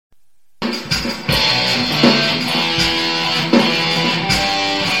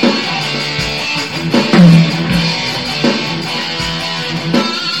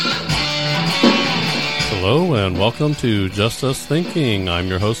welcome to Just Us Thinking. I'm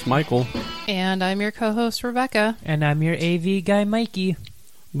your host, Michael. And I'm your co-host, Rebecca. And I'm your AV guy, Mikey.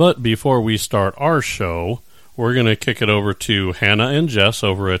 But before we start our show, we're going to kick it over to Hannah and Jess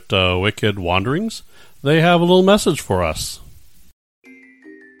over at Wicked Wanderings. They have a little message for us.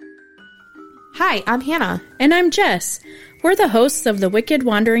 Hi, I'm Hannah. And I'm Jess. We're the hosts of the Wicked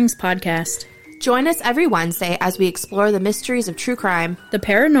Wanderings podcast. Join us every Wednesday as we explore the mysteries of true crime, the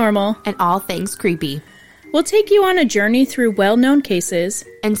paranormal, and all things creepy. We'll take you on a journey through well-known cases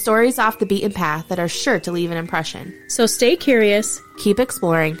and stories off the beaten path that are sure to leave an impression. So stay curious, keep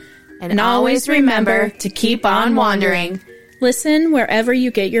exploring, and always remember to keep on wandering. Listen wherever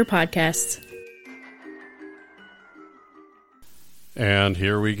you get your podcasts. And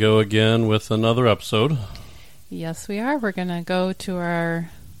here we go again with another episode. Yes, we are. We're going to go to our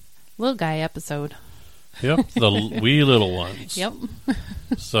little guy episode. Yep, the wee little ones. Yep.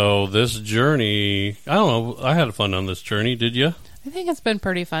 So this journey, I don't know, I had fun on this journey, did you? I think it's been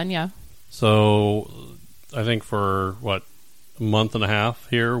pretty fun, yeah. So I think for, a month and a half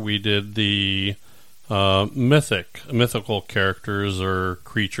here, we did the mythical characters or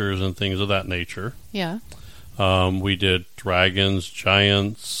creatures and things of that nature. Yeah. We did dragons,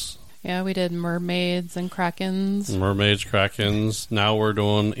 giants. Yeah, we did mermaids and krakens. Mermaids, krakens. Now we're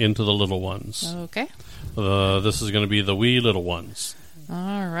doing into the little ones. Okay. This is going to be the wee little ones.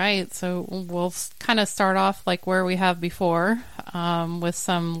 All right. So we'll kind of start off like where we have before with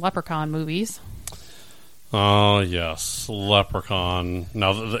some Leprechaun movies. Oh, yes. Leprechaun.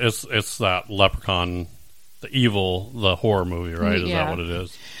 Now, it's that Leprechaun, the horror movie, right? Is that what it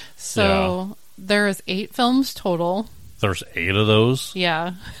is? So there's 8 films total. There's 8 of those?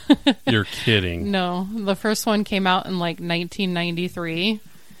 Yeah. You're kidding. No. The first one came out in 1993.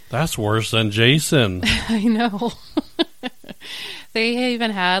 That's worse than Jason. I know. They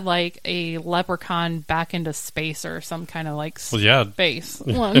even had a leprechaun back into space or some kind of space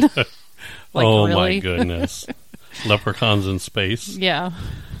one. Oh really? My goodness. Leprechauns in space? Yeah.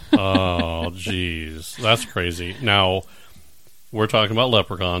 Oh, jeez. That's crazy. Now, we're talking about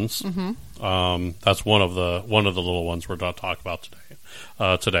leprechauns. Mm-hmm. That's one of the little ones we're going to talk about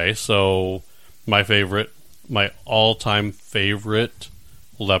today. So, my all-time favorite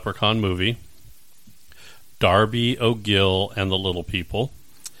Leprechaun movie, Darby O'Gill and the Little People.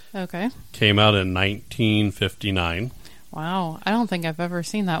 Okay. Came out in 1959. Wow, I don't think I've ever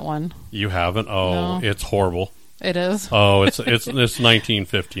seen that one. You haven't? Oh, no. It's horrible. It is? Oh, it's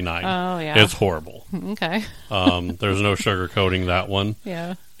 1959. Oh, yeah. It's horrible. Okay. There's no sugarcoating that one.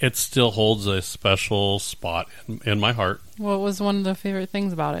 Yeah. It still holds a special spot in my heart. What was one of the favorite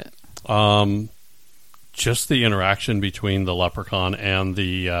things about it? Just the interaction between the leprechaun and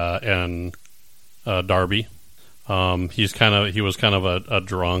Darby. He was kind of a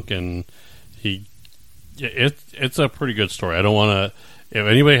drunk, and it's a pretty good story. I don't want to. If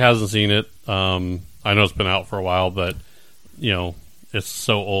anybody hasn't seen it, I know it's been out for a while, but it's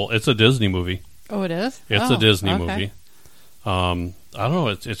so old. It's a Disney movie. Oh, it is? It's a Disney movie. I don't know.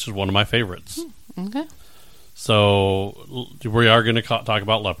 It's just one of my favorites. Okay. So we are going to talk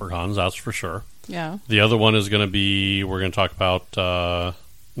about leprechauns, that's for sure. Yeah. The other one is going to be, we're going to talk about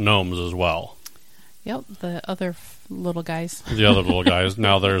gnomes as well. Yep, the other little guys. The other little guys.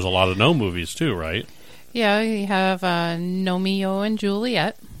 Now, there's a lot of gnome movies too, right? Yeah, you have Gnomeo and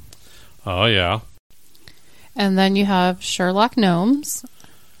Juliet. Oh, yeah. And then you have Sherlock Gnomes.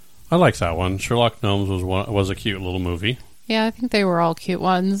 I like that one. Sherlock Gnomes was a cute little movie. Yeah, I think they were all cute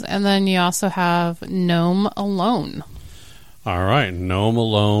ones. And then you also have Gnome Alone. All right, Gnome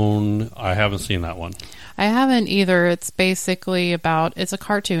Alone. I haven't seen that one. I haven't either. It's basically it's a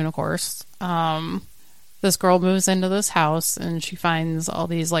cartoon, of course. This girl moves into this house and she finds all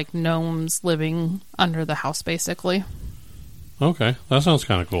these gnomes living under the house, basically. Okay, that sounds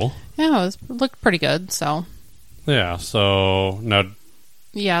kind of cool. Yeah, it looked pretty good, so. Yeah, so now.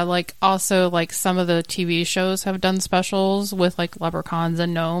 Yeah, also some of the TV shows have done specials with leprechauns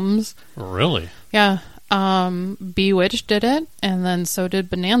and gnomes. Really? Yeah. Bewitched did it, and then so did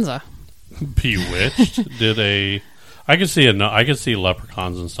Bonanza. Bewitched did I could see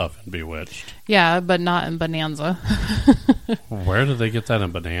leprechauns and stuff in Bewitched. Yeah, but not in Bonanza. Where did they get that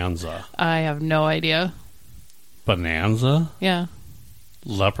in Bonanza? I have no idea. Bonanza? Yeah.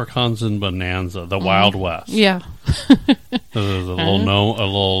 Leprechauns in Bonanza, the Wild West. Yeah. There's a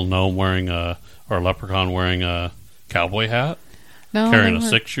little gnome wearing or a leprechaun wearing a cowboy hat, carrying a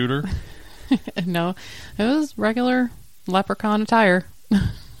 6-shooter. No, it was regular leprechaun attire.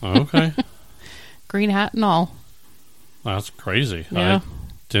 Okay. Green hat and all. That's crazy. Yeah.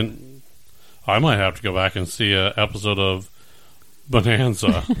 I might have to go back and see an episode of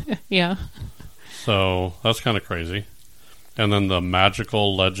Bonanza. Yeah. So that's kind of crazy. And then the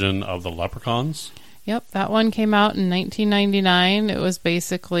magical legend of the leprechauns. Yep, that one came out in 1999. It was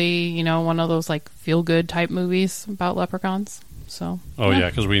basically, one of those like feel good type movies about leprechauns. So. Oh yeah,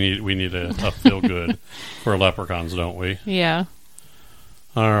 because we need a feel good for leprechauns, don't we? Yeah.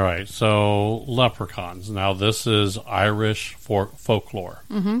 All right, so leprechauns. Now this is Irish folklore.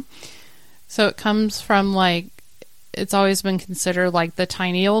 Mm-hmm. So it comes from it's always been considered like the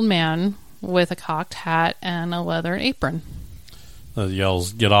tiny old man with a cocked hat and a leather apron. That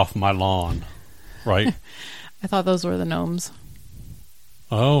yells, "Get off my lawn!" Right? I thought those were the gnomes.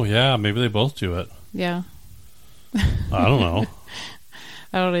 Oh yeah, maybe they both do it. Yeah. I don't know.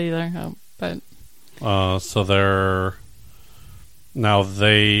 I don't either, but so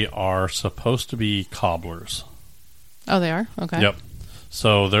they are supposed to be cobblers. Oh, they are? Okay. Yep.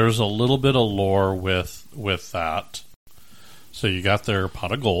 So there's a little bit of lore with that. So you got their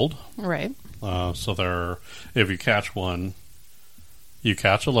pot of gold. Right. So if you catch one, you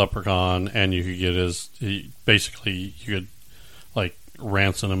catch a leprechaun, and you could get you could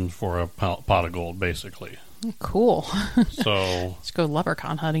ransom him for a pot of gold, basically. Cool. So let's go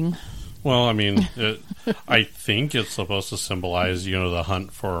leprechaun hunting. Well, I mean, I think it's supposed to symbolize, the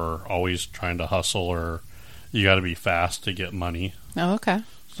hunt for always trying to hustle, or you got to be fast to get money. Oh, okay.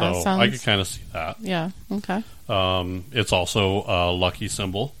 So I could kind of see that. Yeah. Okay. It's also a lucky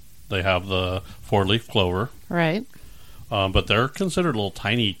symbol. They have the 4-leaf clover. Right. But they're considered little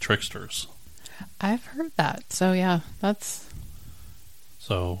tiny tricksters. I've heard that. So yeah, that's.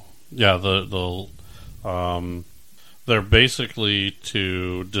 So yeah, they're basically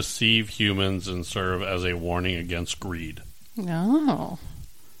to deceive humans and serve as a warning against greed. Oh,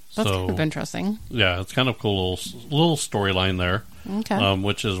 that's kind of interesting. Yeah, it's kind of cool little storyline there. Okay.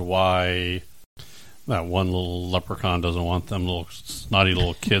 Which is why that one little leprechaun doesn't want them little snotty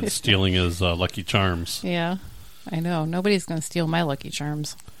little kids stealing his Lucky Charms. Yeah, I know. Nobody's going to steal my Lucky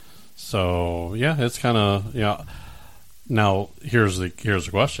Charms. So yeah, it's kind of Now here's the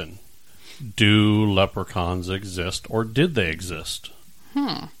question. Do leprechauns exist, or did they exist?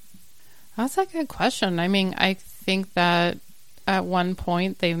 That's a good question. I mean, I think that at one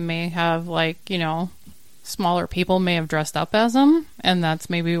point they may have, smaller people may have dressed up as them, and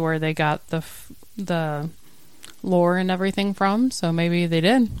that's maybe where they got the lore and everything from. So maybe they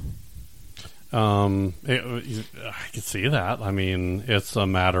did. I could see that. I mean, it's a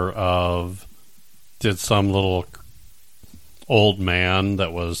matter of, did some little old man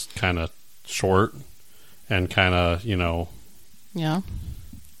that was kind of short and kind of,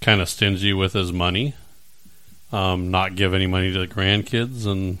 kind of stingy with his money, not give any money to the grandkids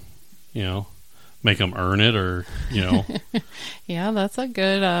and, make them earn it, or, Yeah, that's a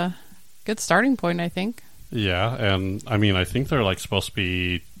good starting point, I think. Yeah, and I mean, I think they're supposed to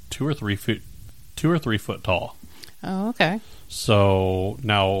be 2 or 3 foot tall. Oh, okay. So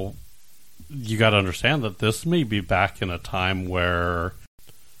now you got to understand that this may be back in a time where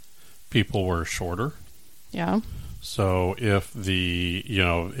people were shorter. Yeah. So if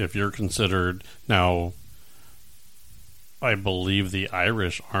if you're considered now, I believe the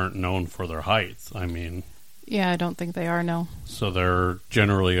Irish aren't known for their height. I mean, yeah, I don't think they are, no. So they're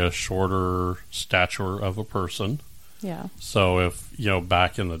generally a shorter stature of a person. Yeah. So if,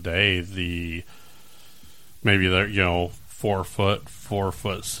 back in the day, maybe they're, 4 foot,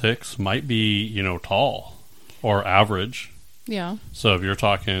 4'6" might be, tall or average. Yeah. So if you're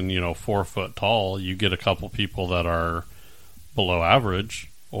talking, 4 foot tall, you get a couple people that are below average,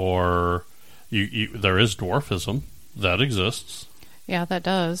 or there is dwarfism that exists. Yeah, that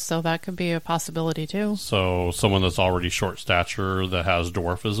does. So that could be a possibility too. So someone that's already short stature that has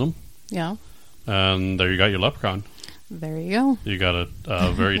dwarfism. Yeah. And there you got your leprechaun. There you go. You got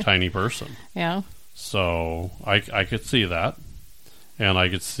a very tiny person. Yeah. So I could see that. And I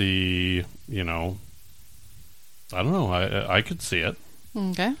could see, I don't know, I could see it.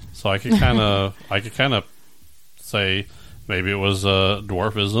 Okay. So I could kind of say maybe it was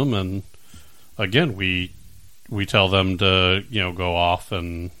dwarfism, and again we tell them to go off,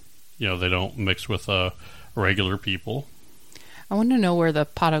 and they don't mix with regular people. I want to know where the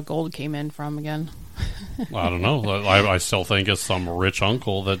pot of gold came in from again. I don't know. I still think it's some rich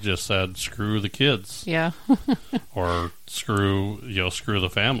uncle that just said screw the kids. Yeah. Or screw the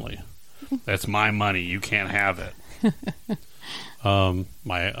family. That's my money. You can't have it.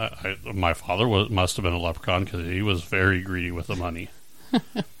 My father must have been a leprechaun, because he was very greedy with the money.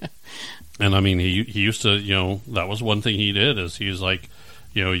 And I mean, he used to, that was one thing he did, is he was like,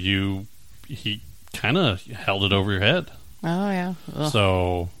 he kind of held it over your head. Oh yeah. Ugh.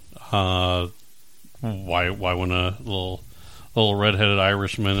 So why wouldn't a little redheaded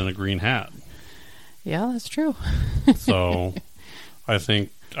Irishman in a green hat? Yeah, that's true. So I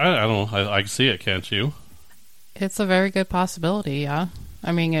think, I don't know, I can see it, can't you? It's a very good possibility, yeah.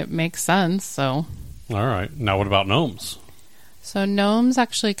 I mean, it makes sense, so. All right. Now what about gnomes? So gnomes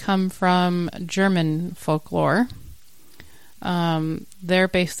actually come from German folklore. They're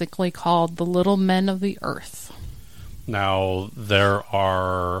basically called the little men of the earth. Now there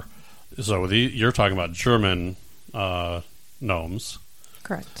are, you're talking about German gnomes.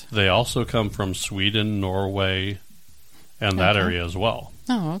 Correct. They also come from Sweden, Norway, and that Okay. area as well.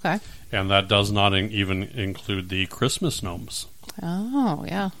 Oh, okay. And that does not even include the Christmas gnomes. Oh,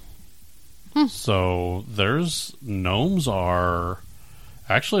 yeah. So there's gnomes are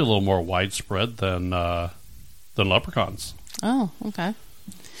actually a little more widespread than leprechauns. Oh, okay.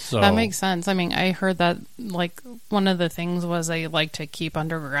 So That makes sense. I mean, I heard that, like, one of the things was they like to keep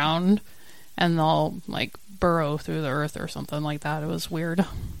underground and they'll, like, burrow through the earth or something like that. It was weird.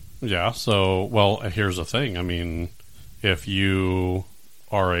 yeah. So well, here's the thing. I mean, if you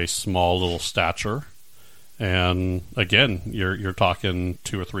are a small little stature, and again, you're talking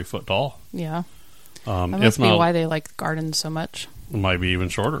 2 or 3 foot tall. Yeah. That If must be not, why they like gardens so much. it might be even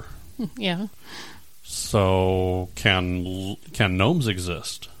shorter. Yeah. So can gnomes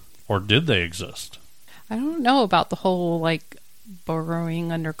exist, or did they exist? I don't know about the whole, like,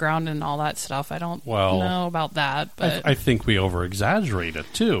 burrowing underground and all that stuff. I don't Well, know about that, but I think we over exaggerate it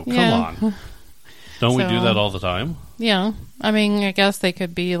too. Come Yeah. on, don't we do So- that all the time? yeah. I mean, I guess they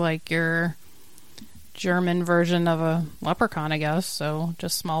could be like your German version of a leprechaun, I guess. So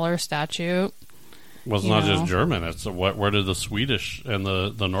just smaller statue. Well, it's You not know. just German. It's where did the Swedish and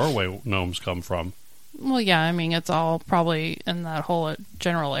the Norway gnomes come from? Well, yeah, I mean, it's all probably in that whole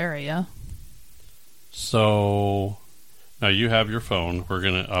general area. So now you have your phone. I'm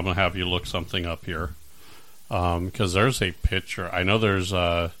gonna have you look something up here, because there's a picture. I know there's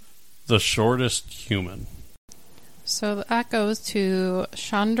the shortest human. So that goes to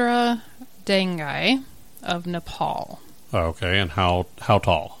Chandra Dangai of Nepal. Okay, and how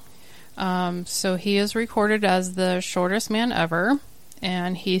tall? So he is recorded as the shortest man ever,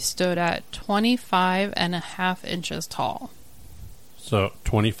 and he stood at 25.5 inches tall. So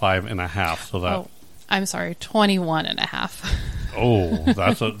 25 and a half. So that. Oh, I'm sorry, 21.5. Oh,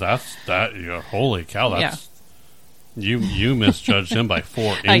 that's that. Yeah, holy cow! That's Yeah. you misjudged him by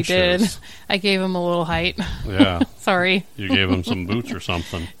 4 inches. I did. I gave him a little height. Yeah, Sorry. you gave him some boots or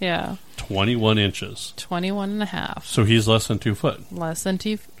something. Yeah. 21 inches. 21.5. So he's less than 2 foot. Less than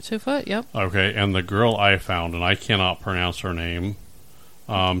 2 foot, yep. Okay, and the girl I found, and I cannot pronounce her name.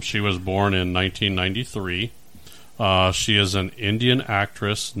 She was born in 1993. She is an Indian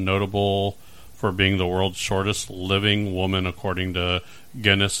actress, notable for being the world's shortest living woman according to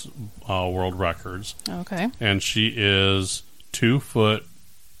Guinness World Records. Okay. And she is 2 foot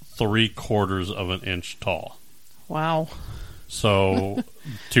 3/4 of an inch tall. Wow. So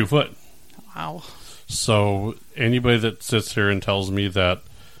 2 foot. Wow. So anybody that sits here and tells me that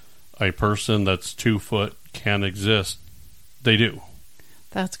a person that's 2 foot can exist, they do.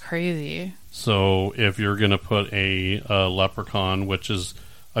 That's crazy. So if you're going to put a leprechaun, which is,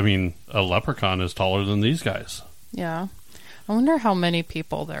 I mean, a leprechaun is taller than these guys. Yeah. I wonder how many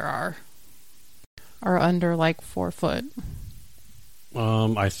people there are under like 4 foot.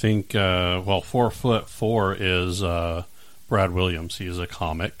 I think, 4'4" is Brad Williams. He's a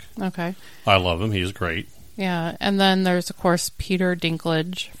comic. Okay. I love him. He's great. Yeah. And then there's, of course, Peter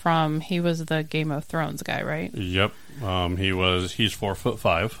Dinklage he was the Game of Thrones guy, right? Yep. He's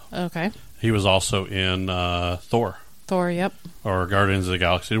 4'5". Okay. He was also in Thor Thor, yep. or Guardians of the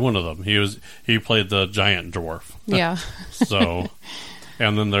Galaxy. One of them. He played the giant dwarf. Yeah. So,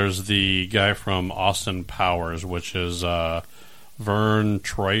 and then there's the guy from Austin Powers, which is Vern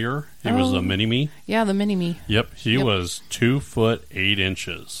Troyer. He was the Mini-Me. Yeah, the Mini-Me. Yep, he Yep. was 2 foot 8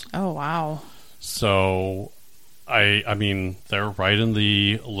 inches. Oh, wow. So, I mean, they're right in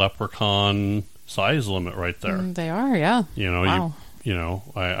the leprechaun size limit right there. They are, yeah. Wow.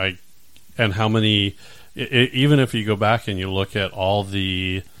 I and how many? Even if you go back and you look at all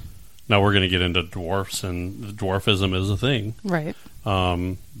the, now we're going to get into dwarfs, and dwarfism is a thing. Right.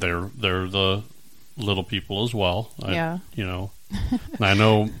 They're the little people as well. Yeah. And I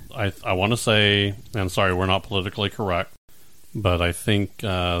know I want to say, and sorry, we're not politically correct, but I think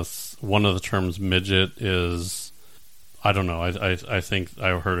one of the terms midget is, I don't know. I think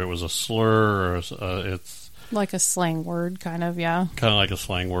I heard it was a slur, or it's Like a slang word, kind of, yeah. kind of like a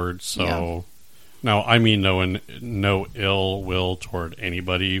slang word. So Yeah. now, I mean no ill will toward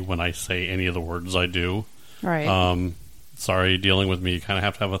anybody when I say any of the words I do. Right. Sorry, dealing with me, you kind of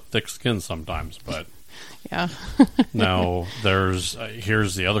have to have a thick skin sometimes. But yeah. now here's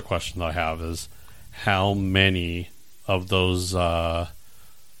the other question that I have is, how many of those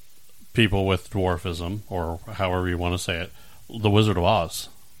people with dwarfism, or however you want to say it, the Wizard of Oz.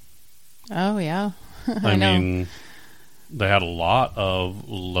 Oh, yeah. I know. mean, they had a lot of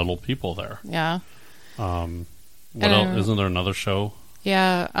little people there. Yeah. What else? Isn't there another show?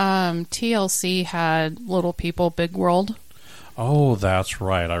 Yeah. TLC had Little People, Big World. Oh, that's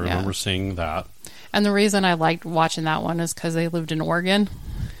right. I remember seeing that. And the reason I liked watching that one is because they lived in Oregon.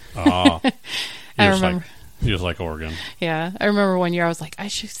 Ah, I remember. You just like Oregon. Yeah. I remember one year I was like, I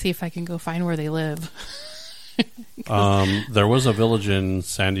should see if I can go find where they live. There was a village in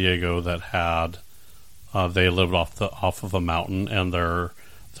San Diego that had they lived off of a mountain, and their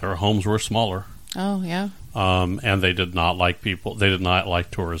homes were smaller. Oh, yeah. And they did not like people. They did not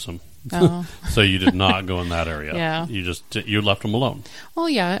like tourism. Oh. So you did not go in that area. Yeah. You left them alone. Well,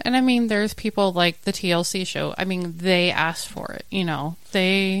 yeah. And I mean, there's people like the TLC show. I mean, they asked for it. You know,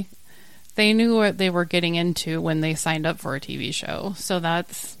 they knew what they were getting into when they signed up for a TV show. So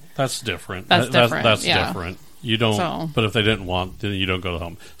that's different. That's different. That's yeah. different. You don't. But if they didn't want, then you don't go to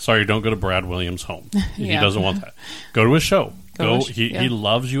home. Sorry, don't go to Brad Williams' home. He doesn't want that. Go to his show. He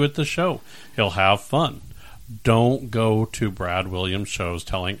loves you at the show. He'll have fun. Don't go to Brad Williams' shows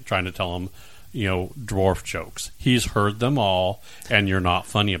trying to tell him, dwarf jokes. He's heard them all, and you're not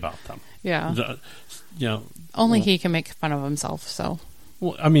funny about them. Yeah. Only he can make fun of himself. So.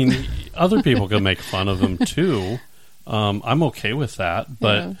 Well, I mean, other people can make fun of him too. I'm okay with that,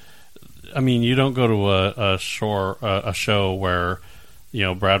 but I mean, you don't go to a show where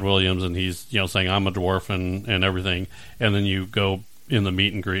Brad Williams and he's saying I'm a dwarf and everything, and then you go in the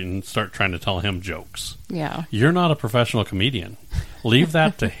meet and greet and start trying to tell him jokes. Yeah, you're not a professional comedian. Leave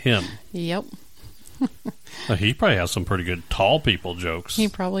that to him. Yep. He probably has some pretty good tall people jokes. He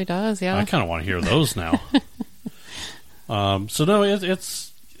probably does. Yeah, I kind of want to hear those now. So no,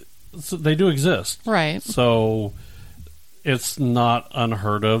 it's they do exist, right? So it's not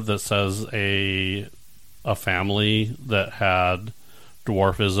unheard of that says a family that had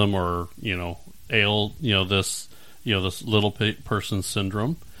dwarfism or this little person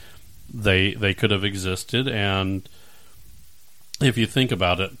syndrome, they could have existed. And if you think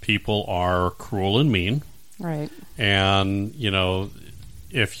about it, people are cruel and mean, right? And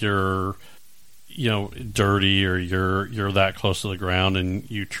if you're dirty or you're that close to the ground and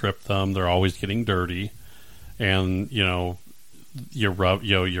you trip them, they're always getting dirty. And you're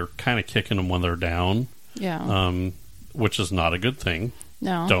kind of kicking them when they're down, which is not a good thing.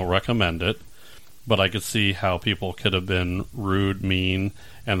 No, don't recommend it. But I could see how people could have been rude, mean,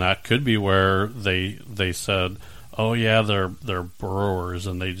 and that could be where they said, "Oh yeah, they're burrowers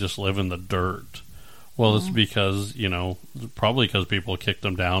and they just live in the dirt." Well, it's because probably because people kicked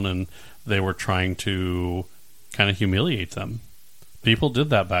them down and they were trying to kind of humiliate them. People did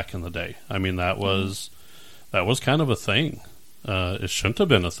that back in the day. I mean, that was kind of a thing. It shouldn't have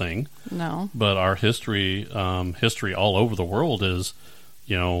been a thing. No. But our history all over the world is,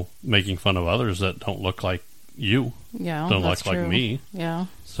 making fun of others that don't look like you. Yeah, don't look like me. Yeah.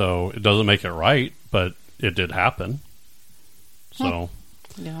 So it doesn't make it right, but it did happen. So,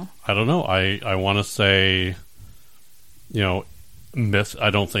 yeah. I don't know. I want to say, myth. I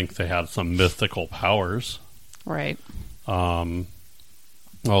don't think they had some mythical powers. Right. Although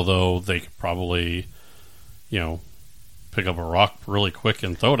they could probably, pick up a rock really quick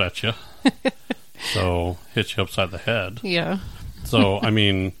and throw it at you. So hit you upside the head. Yeah. So, I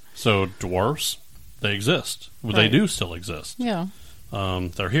mean, dwarfs, they exist. Right. They do still exist. Yeah.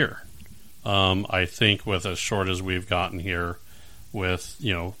 They're here. I think with as short as we've gotten here, with,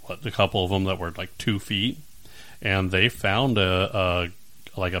 a couple of them that were like 2 feet, and they found a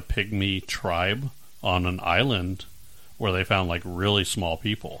pygmy tribe on an island where they found like really small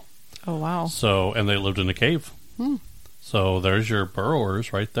people. Oh, wow. So, and they lived in a cave. So there's your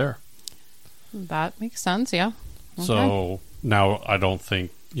burrowers right there. That makes sense, yeah. Okay. So now I don't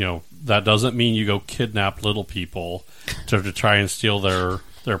think, that doesn't mean you go kidnap little people to try and steal their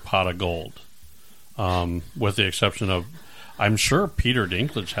pot of gold. With the exception of, I'm sure Peter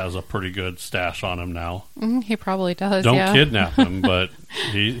Dinklage has a pretty good stash on him now. He probably does. Don't kidnap him, but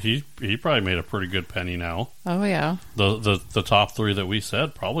he probably made a pretty good penny now. Oh yeah. The top 3 that we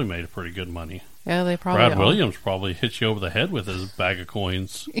said probably made a pretty good money. Yeah, they probably. Brad Williams probably hit you over the head with his bag of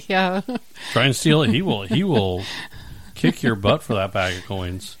coins. Yeah. Try and steal it. He will kick your butt for that bag of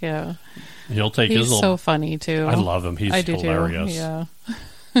coins. Yeah. He'll take He's his little. So funny too. I love him. He's hilarious. Too. Yeah.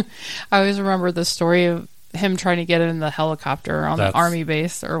 I always remember the story of him trying to get in the helicopter on the army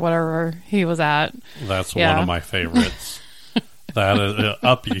base or whatever he was at. That's one of my favorites. That is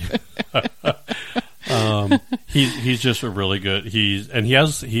Uppy. He's just a really good. He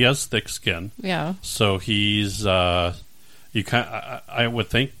has thick skin. Yeah. So he's you kind. I would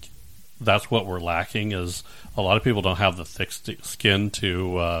think that's what we're lacking is a lot of people don't have the thick skin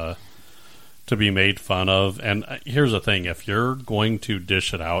to be made fun of. And here's the thing: if you're going to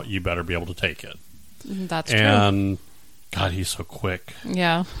dish it out, you better be able to take it. That's true. And God, he's so quick.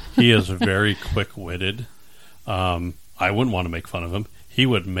 Yeah. He is very quick-witted. I wouldn't want to make fun of him. He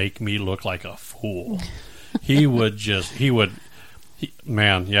would make me look like a fool.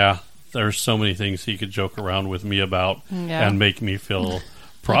 Man, yeah. There's so many things he could joke around with me about and make me feel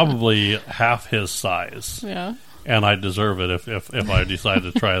probably half his size. Yeah. And I deserve it if I decide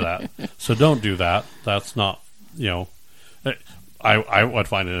to try that. So don't do that. That's not, I would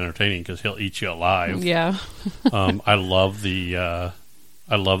find it entertaining because he'll eat you alive. Yeah. I love the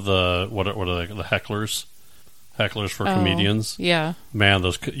what are the hecklers for comedians. Yeah. Man,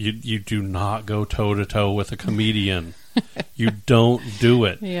 those you do not go toe to toe with a comedian. You don't do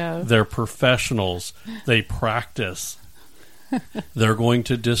it. Yeah. They're professionals. They practice. They're going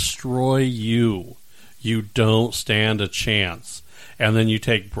to destroy you. You don't stand a chance. And then you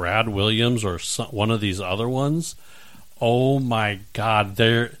take Brad Williams or one of these other ones. Oh my God,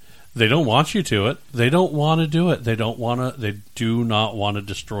 they don't want you to it. They don't want to do it. They do not want to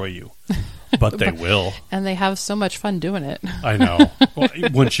destroy you. But they will. And they have so much fun doing it. I know. Well,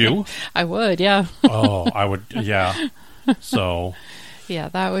 wouldn't you? I would, yeah. Oh, I would, yeah. So. Yeah,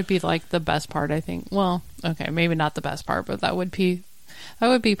 that would be like the best part, I think. Well, okay, maybe not the best part, but that would be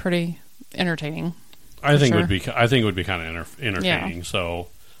pretty entertaining. I think it would be kind of entertaining. Yeah. So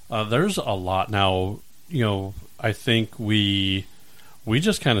there's a lot now. I think we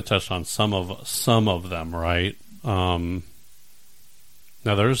just kind of touched on some of them, right? Now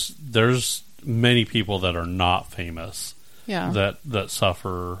there's many people that are not famous, that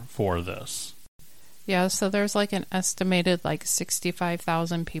suffer for this. Yeah, so there's like an estimated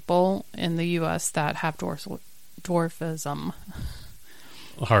 65,000 people in the U.S. that have dwarfism.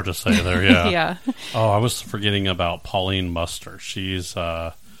 Hard to say there, yeah. Yeah. Oh, I was forgetting about Pauline Muster. She's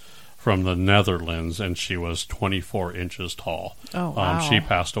from the Netherlands, and she was 24 inches tall. Oh, wow. She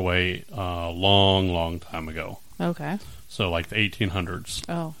passed away a long time ago. Okay. So, like the 1800s.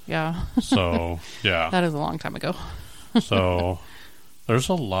 Oh, yeah. So, yeah. That is a long time ago. So, there's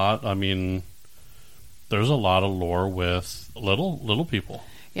a lot, there's a lot of lore with little people.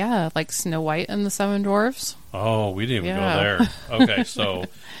 Yeah, like Snow White and the Seven Dwarfs. Oh, we didn't even go there. Okay, so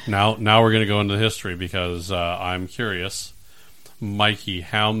now we're going to go into history because I'm curious. Mikey,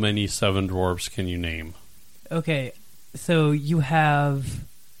 how many Seven Dwarfs can you name? Okay, so you have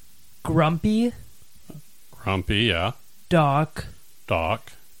Grumpy. Grumpy, yeah. Doc.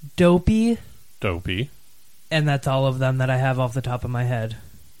 Dopey. And that's all of them that I have off the top of my head.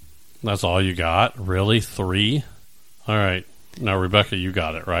 That's all you got? Really? 3? All right. Now, Rebecca, you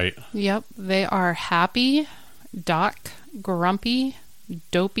got it, right? Yep. They are Happy, Doc, Grumpy,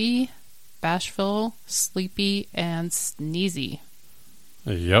 Dopey, Bashful, Sleepy, and Sneezy.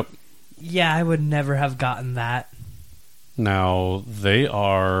 Yep. Yeah, I would never have gotten that. Now, they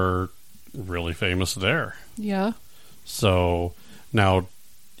are really famous there. Yeah. So, now,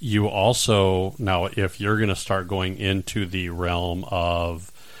 if you're going to start going into the realm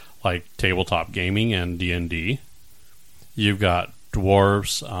of, tabletop gaming and D&D, you've got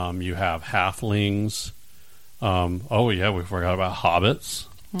dwarves, you have halflings. We forgot about hobbits.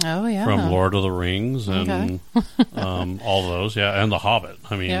 Oh, yeah. From Lord of the Rings and all those, yeah, and the Hobbit.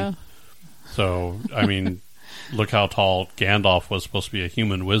 So, look how tall Gandalf was supposed to be, a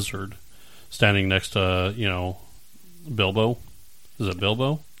human wizard, standing next to, Bilbo. Is it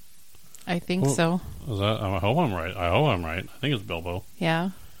Bilbo? I think so. Is that? I hope I'm right. I think it's Bilbo.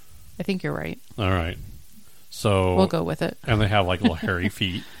 Yeah, I think you're right. All right. So we'll go with it. And they have little hairy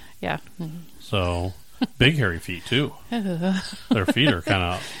feet. Yeah. So big hairy feet too. Their feet are kind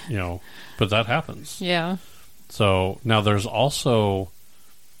of, but that happens. Yeah. So now there's also,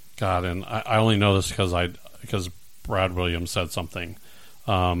 God, and I only know this because Brad Williams said something,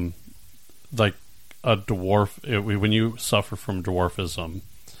 like a dwarf. When you suffer from dwarfism,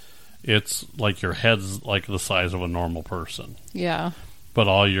 it's like your head's like the size of a normal person. Yeah. But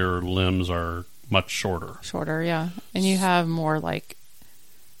all your limbs are much shorter. Shorter, yeah. And you have more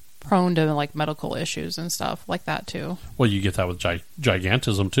prone to medical issues and stuff like that too. Well, you get that with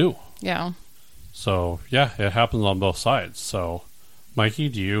gigantism too. Yeah. So yeah, it happens on both sides. So, Mikey,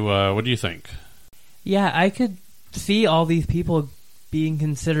 what do you think? Yeah, I could see all these people being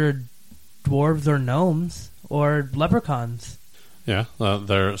considered dwarves or gnomes or leprechauns. Yeah,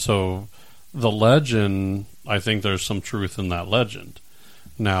 so the legend. I think there's some truth in that legend.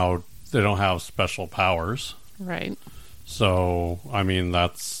 Now, they don't have special powers. Right. So, I mean,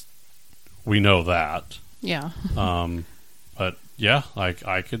 we know that. Yeah. But yeah, I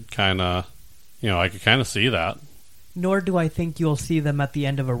could kind of see that. Nor do I think you'll see them at the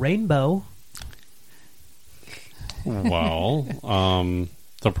end of a rainbow. Well,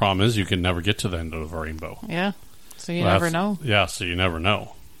 the problem is you can never get to the end of the rainbow. Yeah. So you never know. Yeah, so you never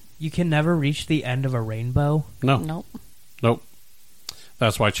know. You can never reach the end of a rainbow? Nope.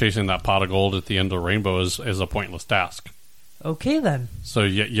 That's why chasing that pot of gold at the end of the rainbow is a pointless task. Okay, then. So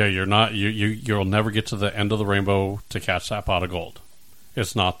yeah, you'll never get to the end of the rainbow to catch that pot of gold.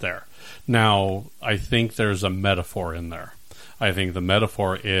 It's not there. Now, I think there's a metaphor in there. I think the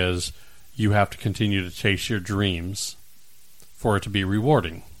metaphor is you have to continue to chase your dreams for it to be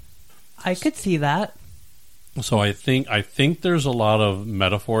rewarding. I could see that. So I think there's a lot of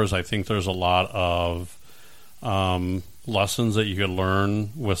metaphors. I think there's a lot of lessons that you could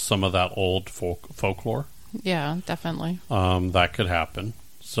learn with some of that old folklore. Yeah, definitely. That could happen.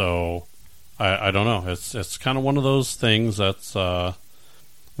 So I don't know. It's kind of one of those things that's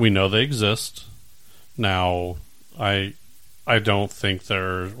we know they exist. Now I don't think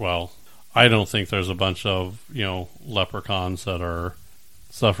there's a bunch of leprechauns that are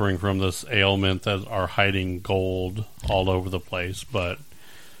suffering from this ailment that are hiding gold all over the place. But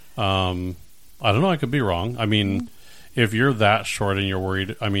I don't know. I could be wrong. I mean, if you're that short and you're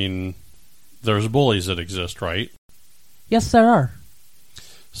worried, I mean, there's bullies that exist, right? Yes, there are.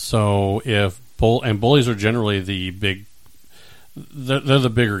 So and bullies are generally they're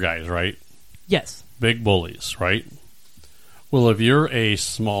the bigger guys, right? Yes. Big bullies, right? Well, if you're a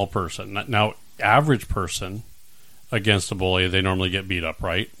small person, now average person against a bully, they normally get beat up,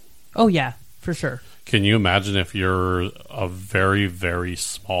 right? Oh, yeah, for sure. Can you imagine if you're a very, very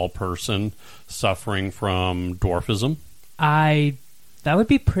small person suffering from dwarfism? That would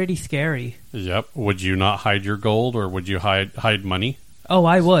be pretty scary. Yep. Would you not hide your gold, or would you hide money? Oh,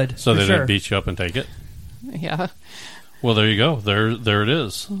 I would. So they sure. didn't beat you up and take it? Yeah. Well, there you go. There it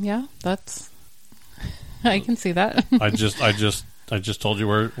is. Yeah, I can see that. I just told you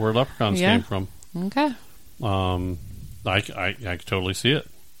where leprechauns came from. Okay. I could totally see it.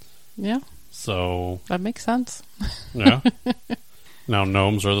 Yeah. So that makes sense. Yeah. Now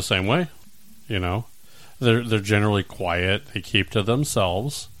gnomes are the same way. They're generally quiet. They keep to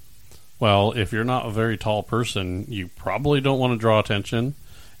themselves. Well, if you're not a very tall person, you probably don't want to draw attention,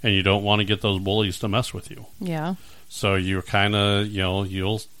 and you don't want to get those bullies to mess with you. Yeah. So you kind of you'll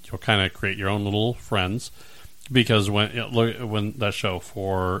kind of create your own little friends, because when that show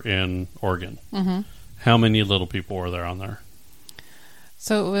in Oregon, how many little people were there on there?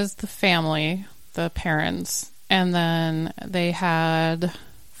 So it was the family, the parents, and then they had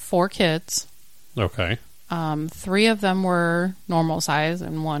 4 kids. Okay. 3 of them were normal size,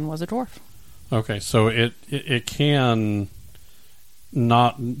 and 1 was a dwarf. Okay, so it can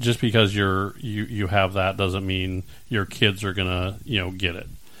not, just because you have that doesn't mean your kids are gonna get it.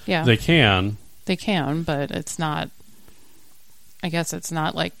 Yeah, they can, but it's not. I guess it's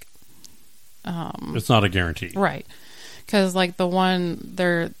not like. It's not a guarantee, right? Because like the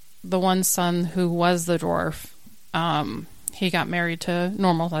one son who was the dwarf, he got married to a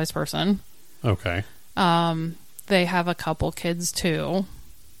normal sized person. Okay. They have a couple kids too.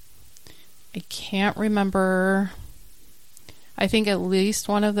 I can't remember. I think at least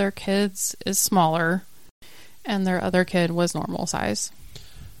one of their kids is smaller, and their other kid was normal size.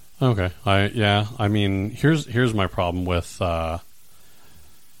 Okay. I mean, here's my problem with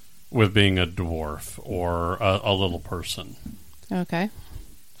being a dwarf or a little person. Okay.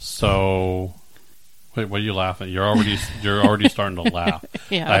 So, wait, what are you laughing at? You're already starting to laugh.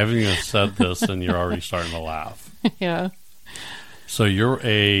 Yeah. I haven't even said this, and you're already starting to laugh. Yeah. So you're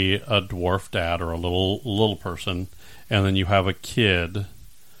a dwarf dad or a little person, and then you have a kid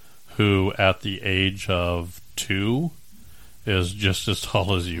who, at the age of 2, is just as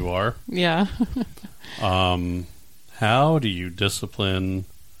tall as you are. Yeah. How do you discipline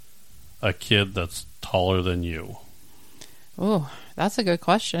a kid that's taller than you? Oh, that's a good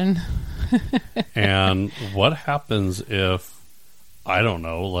question. And what happens if, I don't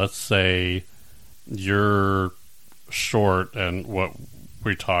know, let's say you're short and what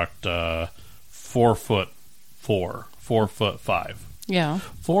we talked 4'4", 4'5". Yeah.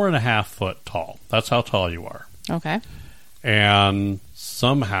 4.5 foot tall. That's how tall you are. Okay. And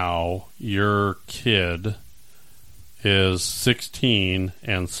somehow your kid is 16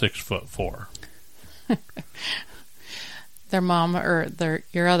 and 6'4". Their mom or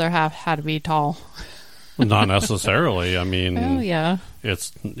your other half had to be tall. Not necessarily. I mean, oh yeah,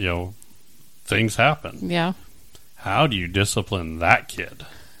 it's things happen. Yeah. How do you discipline that kid?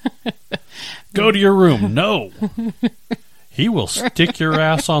 Go to your room. No. He will stick your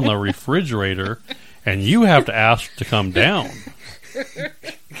ass on the refrigerator, and you have to ask to come down.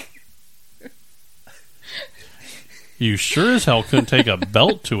 You sure as hell couldn't take a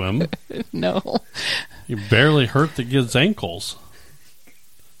belt to him. No. You barely hurt the kid's ankles.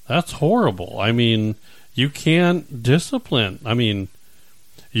 That's horrible. I mean, you can't discipline. I mean,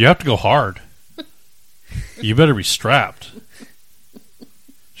 you have to go hard. You better be strapped.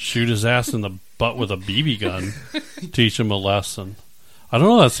 Shoot his ass in the butt with a BB gun. Teach him a lesson. I don't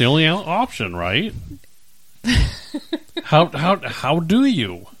know. That's the only option, right? How do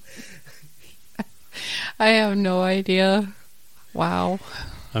you? I have no idea. Wow.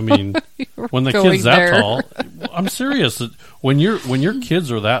 I mean, when the Going kid's that there. tall, I'm serious. When your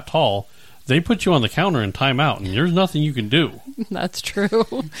kids are that tall, they put you on the counter in timeout, and there's nothing you can do. That's true.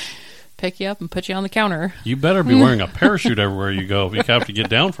 Pick you up and put you on the counter. You better be wearing a parachute everywhere you go if you have to get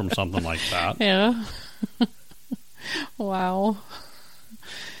down from something like that. Yeah. Wow.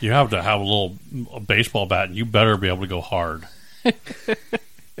 You have to have a baseball bat, and you better be able to go hard.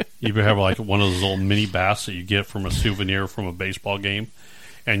 You better have like one of those little mini bats that you get from a souvenir from a baseball game,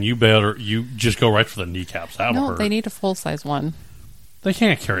 and you just go right for the kneecaps. That'll No, hurt. they need a full-size one. They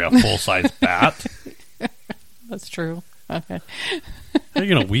can't carry a full-size bat. That's true. Okay. How are you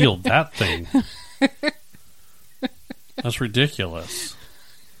going to wield that thing? That's ridiculous.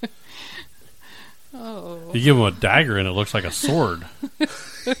 Oh. You give them a dagger and it looks like a sword.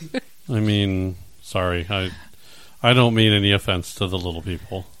 I mean, sorry. I don't mean any offense to the little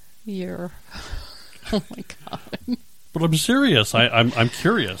people. You're... Oh, my God. But I'm serious. I'm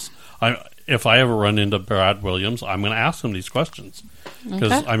curious. If I ever run into Brad Williams, I'm going to ask him these questions.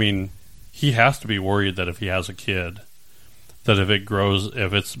 Because, Okay. I mean, he has to be worried that if he has a kid, that if it grows,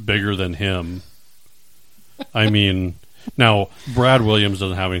 if it's bigger than him. I mean, now, Brad Williams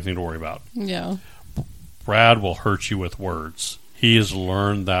doesn't have anything to worry about. Yeah. Brad will hurt you with words. He has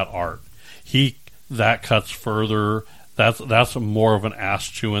learned that art. That cuts further. That's more of an ass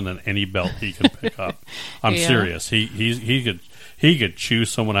chewing than any belt he can pick up. I'm Yeah. serious. He could chew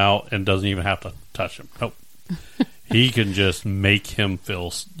someone out and doesn't even have to touch him. Nope. He can just make him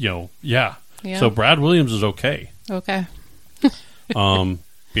feel. Yeah. Yeah. So Brad Williams is okay. Okay.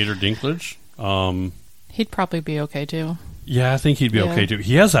 Peter Dinklage. He'd probably be okay, too. Yeah, I think he'd be Yeah. okay too.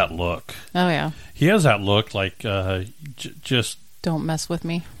 He has that look. Oh, yeah. He has that look like just. Don't mess with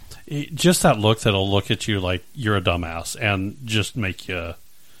me. Just that look that'll look at you like you're a dumbass and just make you...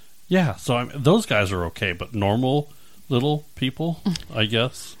 Yeah, so those guys are okay, but normal little people, I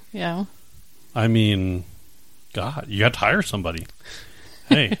guess. Yeah. I mean, God, you got to hire somebody.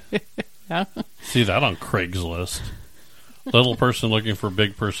 Hey, Yeah. see that on Craigslist. Little person looking for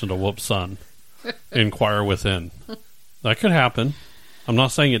big person to whoop son. Inquire within. That could happen. I'm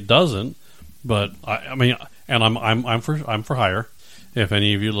not saying it doesn't, but I mean, and I'm for hire. If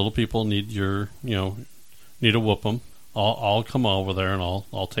any of you little people need need to whoop them, I'll come over there and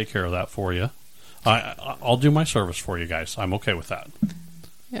I'll take care of that for you. I'll do my service for you guys. I'm okay with that.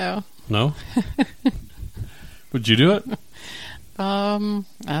 Yeah. No? Would you do it? I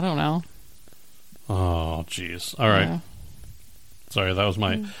don't know. Oh, jeez. All right. Yeah. Sorry, that was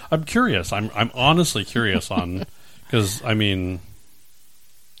my. I'm curious. I'm honestly curious on because I mean,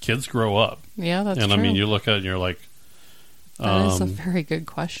 kids grow up, Yeah, that's and true. I mean, you look at it and you're like, That is a very good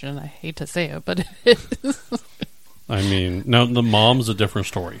question. I hate to say it, but it is. I mean, now the mom's a different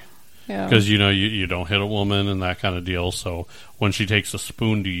story. Yeah. Because you don't hit a woman and that kind of deal. So when she takes a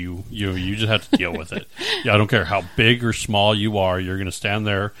spoon to you just have to deal with it. Yeah, I don't care how big or small you are, you're going to stand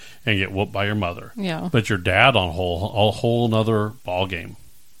there and get whooped by your mother. Yeah. But your dad on a whole nother ball game.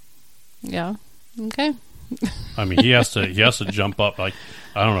 Yeah. Okay. I mean, he has to jump up like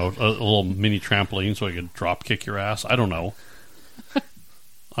I don't know a little mini trampoline so he could drop kick your ass. I don't know.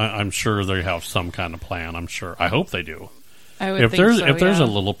 I'm sure they have some kind of plan. I'm sure. I hope they do. I would If think there's so, if there's yeah. a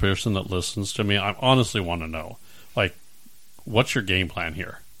little person that listens to me, I honestly want to know, like, what's your game plan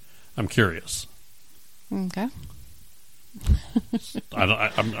here? I'm curious. Okay.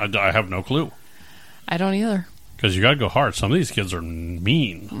 I have no clue I don't either. because you got to go hard. Some of these kids are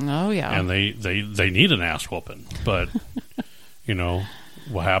mean, Oh, yeah. and they need an ass whooping. But you know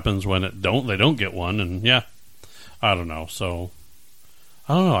what happens when they don't get one, and yeah, I don't know. So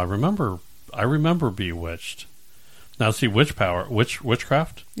I don't know. I remember Bewitched. Now see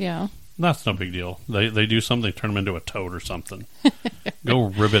witchcraft. Yeah. That's no big deal. They do something, they turn them into a toad or something. Go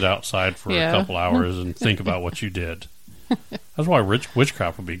ribbit outside for Yeah. a couple hours and think about what you did. That's why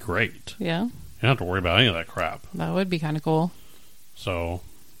witchcraft would be great. Yeah. You don't have to worry about any of that crap. That would be kind of cool. So,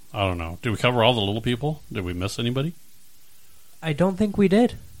 I don't know. Did we cover all the little people? Did we miss anybody? I don't think we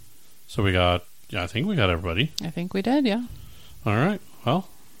did. So I think we got everybody. I think we did, yeah. All right. Well,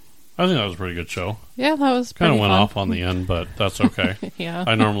 I think that was a pretty good show. Yeah, that was Kind pretty of went fun. off on the end, but that's okay. Yeah.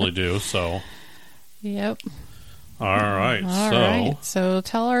 I normally do, so. Yep. All right. All right. So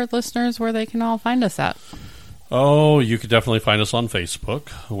tell our listeners where they can all find us at. Oh, you could definitely find us on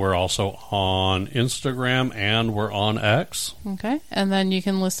Facebook. We're also on Instagram, and we're on X. Okay. And then you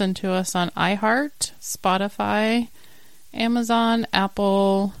can listen to us on iHeart, Spotify, Amazon,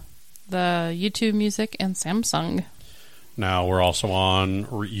 Apple, the YouTube Music, and Samsung. Now we're also on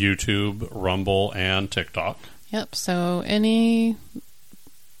YouTube, Rumble, and TikTok. Yep. So any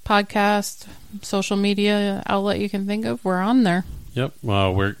podcast, social media outlet you can think of, we're on there. Yep.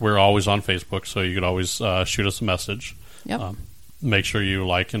 We're always on Facebook, so you could always shoot us a message. Yep. Make sure you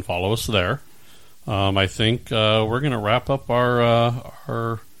like and follow us there. I think we're going to wrap up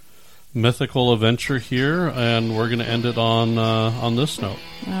our mythical adventure here, and we're going to end it on this note.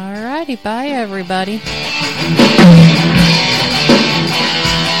 All righty. Bye, everybody.